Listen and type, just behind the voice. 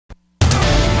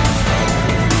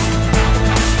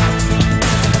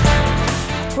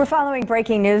We're following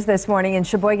breaking news this morning in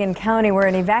Sheboygan County, where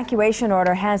an evacuation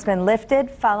order has been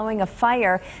lifted following a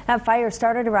fire. That fire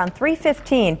started around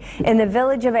 3:15 in the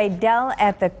village of Adell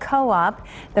at the Co-op.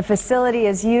 The facility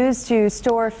is used to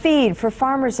store feed for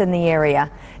farmers in the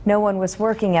area. No one was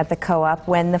working at the Co-op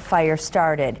when the fire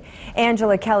started.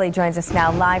 Angela Kelly joins us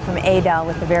now live from Adell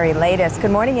with the very latest. Good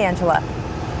morning, Angela.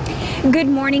 Good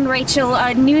morning, Rachel.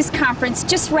 A news conference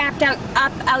just wrapped up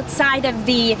outside of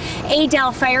the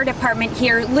Adell Fire Department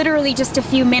here literally just a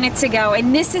few minutes ago,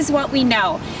 and this is what we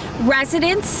know.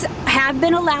 Residents have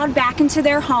been allowed back into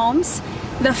their homes.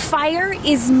 The fire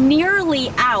is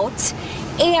nearly out,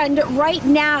 and right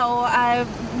now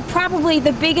probably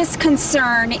the biggest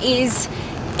concern is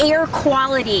air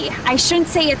quality. I shouldn't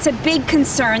say it's a big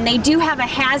concern. They do have a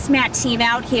hazmat team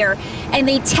out here, and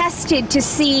they tested to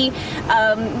see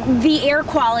the air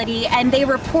quality, and they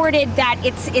reported that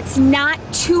it's not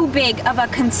too big of a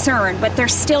concern, but they're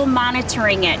still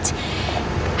monitoring it.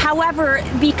 However,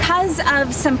 because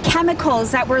of some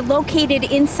chemicals that were located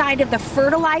inside of the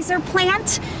fertilizer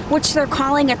plant, which they're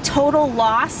calling a total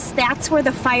loss, that's where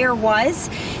the fire was.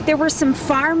 There were some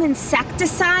farm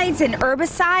insecticides and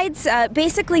herbicides,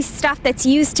 basically stuff that's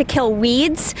used to kill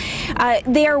weeds.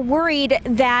 They're worried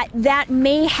that that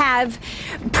may have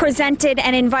presented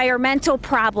an environmental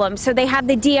problem. So they have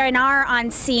the DNR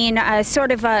on scene,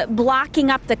 sort of blocking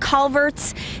up the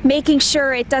culverts, making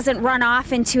sure it doesn't run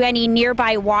off into any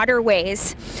nearby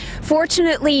waterways.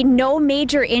 Fortunately, no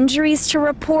major injuries to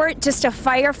report, just a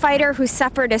firefighter who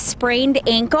suffered a sprained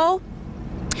ankle.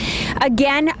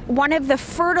 Again, one of the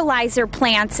fertilizer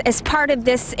plants as part of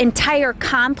this entire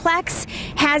complex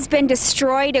has been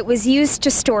destroyed. It was used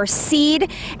to store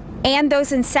seed and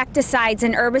those insecticides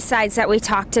and herbicides that we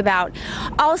talked about.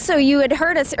 Also, you had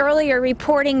heard us earlier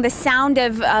reporting the sound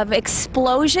of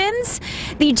explosions.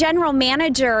 The general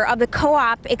manager of the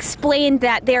co-op explained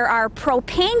that there are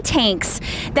propane tanks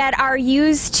that are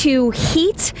used to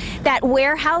heat that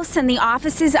warehouse and the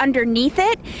offices underneath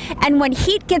it. And when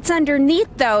heat gets underneath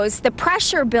those, the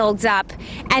pressure builds up,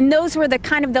 and those were the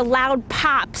kind of the loud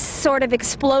pops, sort of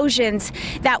explosions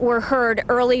that were heard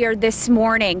earlier this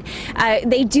morning.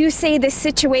 They do say the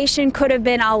situation could have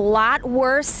been a lot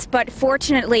worse, but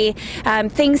fortunately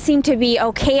things seem to be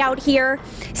okay out here.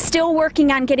 Still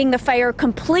working on getting the fire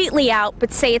completely out,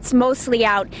 but say it's mostly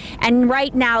out, and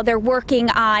right now they're working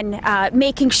on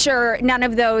making sure none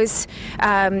of those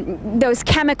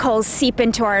chemicals seep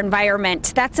into our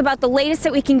environment. That's about the latest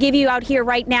that we can give you out here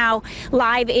right now,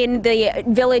 live in the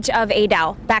village of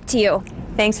Adell. Back to you.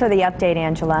 Thanks for the update,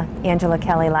 Angela. Angela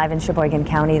Kelly live in Sheboygan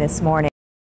County this morning.